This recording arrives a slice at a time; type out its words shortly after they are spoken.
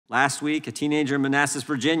Last week, a teenager in Manassas,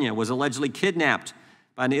 Virginia, was allegedly kidnapped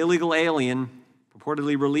by an illegal alien,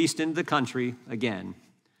 purportedly released into the country again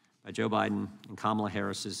by Joe Biden and Kamala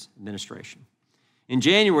Harris's administration. In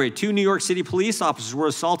January, 2 New York City police officers were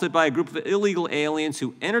assaulted by a group of illegal aliens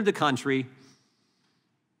who entered the country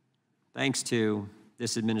thanks to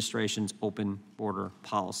this administration's open border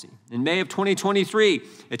policy. In May of 2023,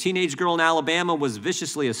 a teenage girl in Alabama was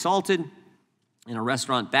viciously assaulted in a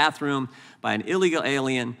restaurant bathroom by an illegal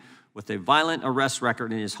alien with a violent arrest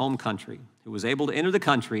record in his home country, who was able to enter the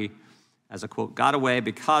country as a, quote, got away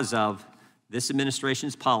because of this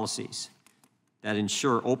administration's policies that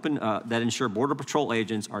ensure Border Patrol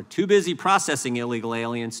agents are too busy processing illegal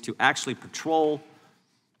aliens to actually patrol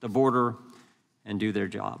the border and do their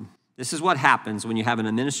job. This is what happens when you have an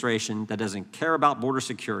administration that doesn't care about border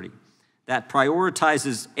security, that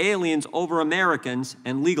prioritizes aliens over Americans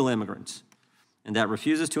and legal immigrants, and that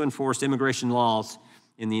refuses to enforce immigration laws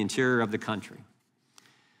in the interior of the country.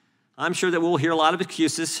 I'm sure that we'll hear a lot of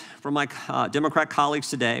excuses from my Democrat colleagues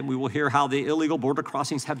today. We will hear how the illegal border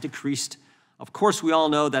crossings have decreased. Of course, we all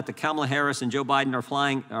know that the Kamala Harris and Joe Biden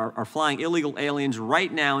are flying illegal aliens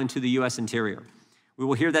right now into the U.S. interior. We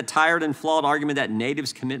will hear that tired and flawed argument that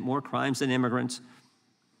natives commit more crimes than immigrants.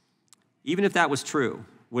 Even if that was true,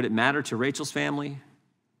 would it matter to Rachel's family,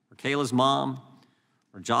 or Kayla's mom,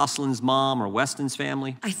 or Jocelyn's mom, or Weston's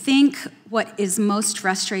family? I think what is most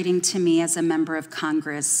frustrating to me as a member of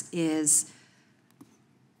Congress is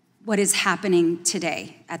what is happening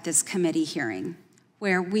today at this committee hearing,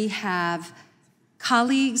 where we have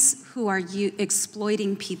colleagues who are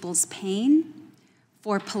exploiting people's pain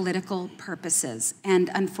for political purposes, and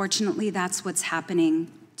unfortunately, that's what's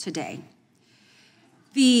happening today.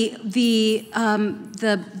 The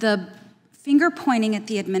finger pointing at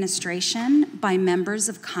the administration by members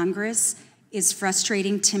of Congress is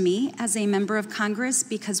frustrating to me as a member of Congress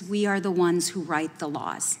because we are the ones who write the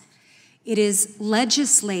laws. It is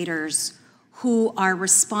legislators who are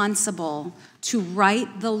responsible to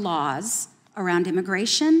write the laws around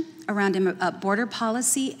immigration, around border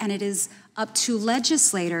policy, and it is up to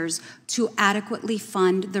legislators to adequately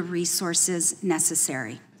fund the resources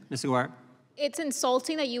necessary. Ms. Escobar. It's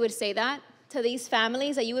insulting that you would say that to these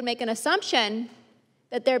families, that you would make an assumption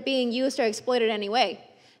that they're being used or exploited anyway.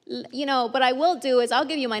 You know, what I will do is I'll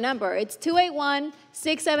give you my number. It's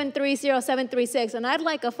 281-673-0736, and I'd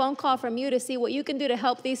like a phone call from you to see what you can do to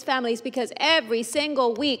help these families, because every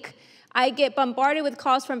single week I get bombarded with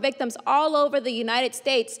calls from victims all over the United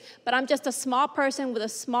States, but I'm just a small person with a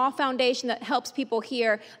small foundation that helps people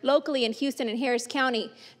here locally in Houston and Harris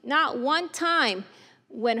County. Not one time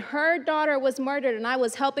when her daughter was murdered and I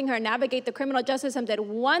was helping her navigate the criminal justice system did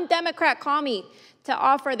one Democrat call me to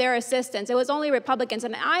offer their assistance. It was only Republicans,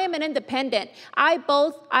 and I am an independent. I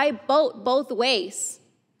vote both ways.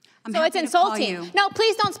 So it's insulting. No,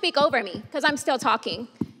 please don't speak over me, because I'm still talking.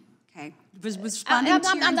 Okay. I'm not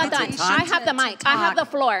done. I have the mic. I have the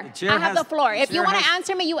floor. I have the floor. If you want to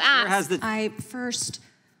answer me, you ask. I first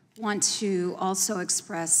want to also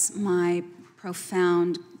express my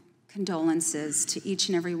profound condolences to each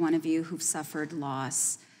and every one of you who've suffered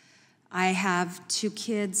loss. I have 2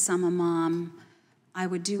 kids. I'm a mom. I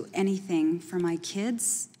would do anything for my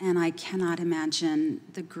kids, and I cannot imagine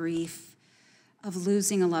the grief of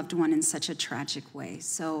losing a loved one in such a tragic way.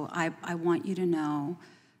 So I want you to know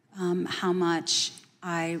how much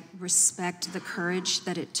I respect the courage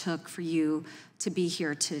that it took for you to be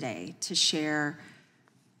here today, to share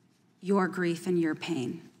your grief and your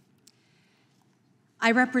pain.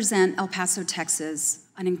 I represent El Paso, Texas,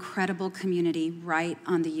 an incredible community right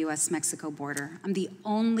on the US-Mexico border. I'm the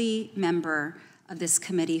only member of this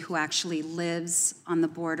committee who actually lives on the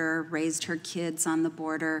border, raised her kids on the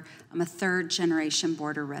border. I'm a 3rd-generation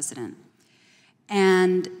border resident.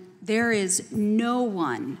 And there is no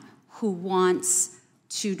one who wants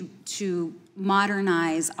to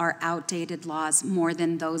modernize our outdated laws more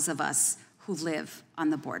than those of us who live on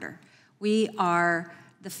the border. We are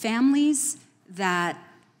the families that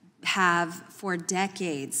have for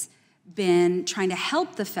decades been trying to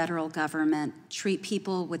help the federal government treat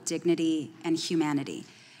people with dignity and humanity.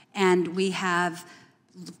 And we have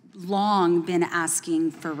long been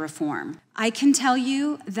asking for reform. I can tell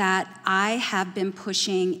you that I have been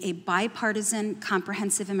pushing a bipartisan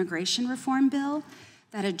comprehensive immigration reform bill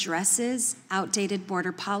that addresses outdated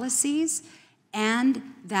border policies and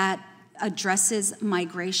that addresses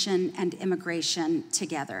migration and immigration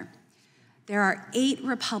together. There are 8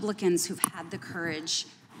 Republicans who've had the courage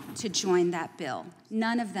to join that bill.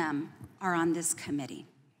 None of them are on this committee.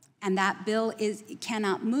 And that bill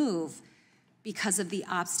cannot move because of the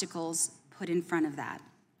obstacles put in front of that.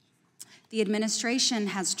 The administration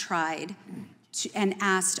has tried and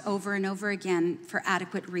asked over and over again for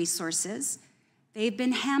adequate resources. They've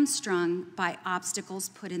been hamstrung by obstacles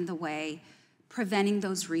put in the way, preventing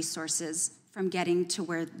those resources from getting to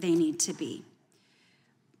where they need to be.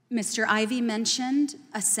 Mr. Ivey mentioned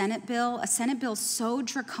a Senate bill so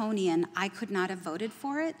draconian, I could not have voted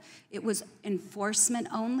for it. It was enforcement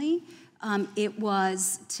only. It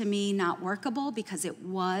was, to me, not workable because it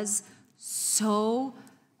was so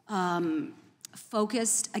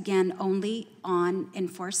focused, again, only on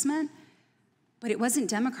enforcement. But it wasn't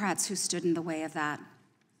Democrats who stood in the way of that.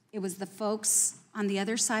 It was the folks on the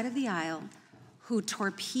other side of the aisle who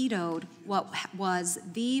torpedoed what was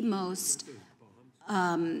the most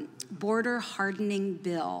border hardening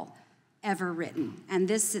bill ever written. And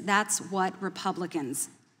that's what Republicans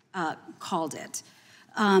called it.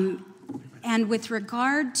 And with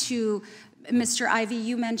regard to, Mr. Ivey,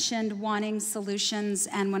 you mentioned wanting solutions,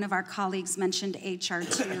 and one of our colleagues mentioned H.R.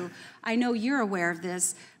 2. I know you're aware of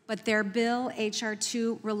this, but their bill, H.R.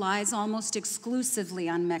 2, relies almost exclusively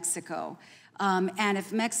on Mexico. And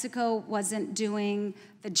if Mexico wasn't doing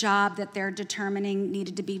the job that they're determining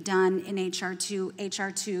needed to be done in H.R. 2,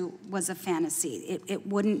 H.R. 2 was a fantasy. It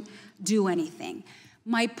wouldn't do anything.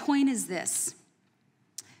 My point is this.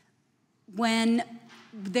 When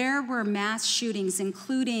there were mass shootings,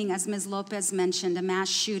 including, as Ms. Lopez mentioned, a mass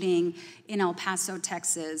shooting in El Paso,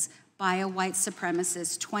 Texas, by a white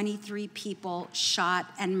supremacist, 23 people shot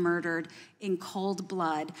and murdered in cold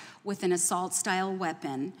blood with an assault-style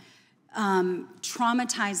weapon,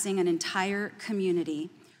 traumatizing an entire community.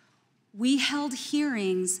 We held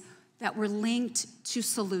hearings that were linked to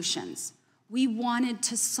solutions. We wanted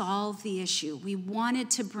to solve the issue. We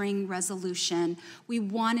wanted to bring resolution. We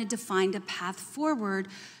wanted to find a path forward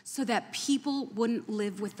so that people wouldn't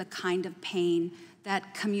live with the kind of pain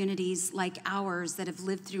that communities like ours that have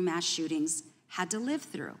lived through mass shootings had to live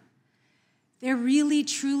through. There really,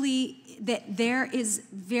 truly, there is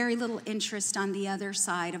very little interest on the other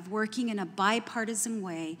side of working in a bipartisan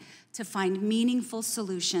way to find meaningful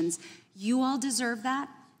solutions. You all deserve that.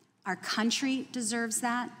 Our country deserves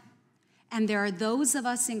that. And there are those of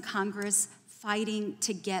us in Congress fighting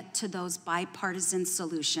to get to those bipartisan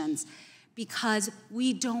solutions because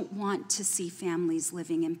we don't want to see families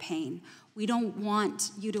living in pain. We don't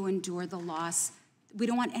want you to endure the loss. We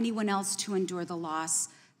don't want anyone else to endure the loss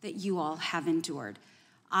that you all have endured.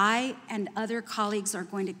 I and other colleagues are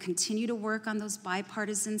going to continue to work on those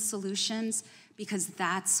bipartisan solutions because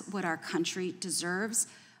that's what our country deserves.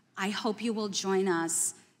 I hope you will join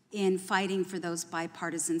us in fighting for those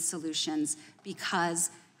bipartisan solutions because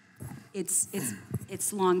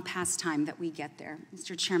it's long past time that we get there.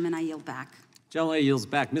 Mr. Chairman, I yield back. Gentleman yields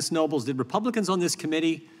back. Ms. Nobles, did Republicans on this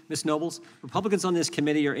committee, Ms. Nobles, Republicans on this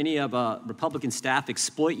committee or any of Republican staff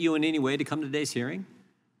exploit you in any way to come to today's hearing?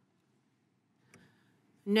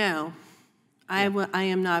 No, I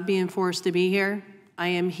am not being forced to be here. I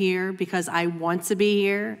am here because I want to be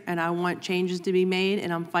here and I want changes to be made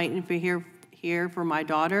and I'm fighting for here for my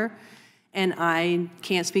daughter. And I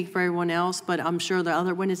can't speak for everyone else, but I'm sure the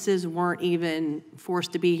other witnesses weren't even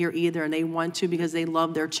forced to be here either, and they want to because they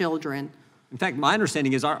love their children. In fact, my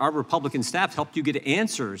understanding is our Republican staff helped you get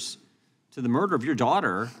answers to the murder of your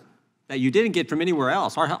daughter that you didn't get from anywhere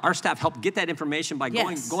else. Our staff helped get that information by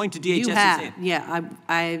going to DHS. You have,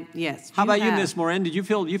 yeah, yes. How about you, Ms. Morin? Did you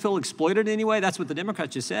feel exploited in any way? That's what the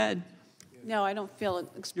Democrats just said. No, I don't feel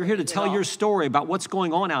exploited. You're here to tell your story about what's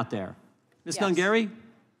going on out there. Ms. Nungary?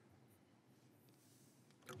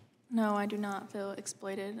 No, I do not feel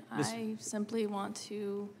exploited. I simply want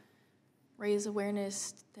to raise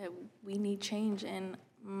awareness that we need change, and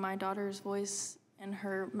my daughter's voice and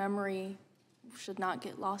her memory should not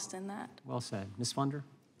get lost in that. Well said. Ms. Funder?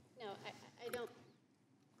 No,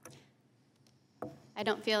 I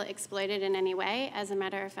don't feel exploited in any way. As a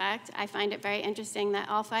matter of fact, I find it very interesting that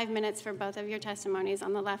all 5 minutes for both of your testimonies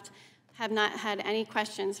on the left have not had any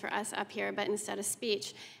questions for us up here, but instead a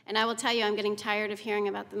speech. And I will tell you, I'm getting tired of hearing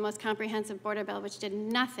about the most comprehensive border bill, which did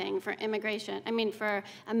nothing for for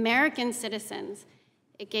American citizens.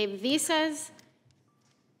 It gave visas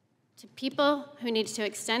to people who needed to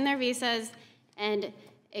extend their visas, and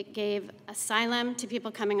it gave asylum to people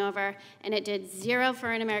coming over, and it did zero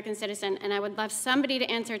for an American citizen. And I would love somebody to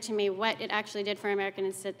answer to me what it actually did for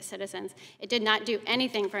American citizens. It did not do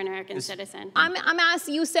anything for an American citizen. I'm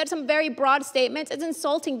asking, you said some very broad statements. It's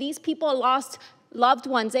insulting. These people lost loved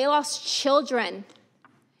ones. They lost children.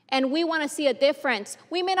 And we want to see a difference.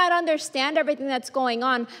 We may not understand everything that's going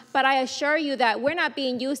on, but I assure you that we're not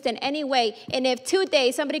being used in any way. And if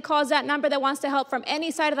today somebody calls that number that wants to help from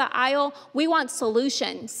any side of the aisle, we want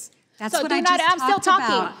solutions. That's So what do I not, just I'm still talked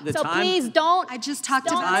talking. about. The So time- please don't. I just talked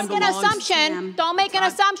Don't about make an belongs- assumption. Ma'am. Don't make an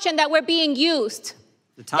assumption that we're being used.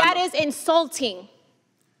 The time, That is insulting.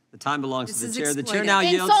 the time belongs This to the is chair. The chair exploitive. now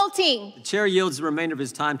yields. Insulting. The chair yields the remainder of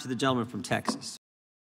his time to the gentleman from Texas.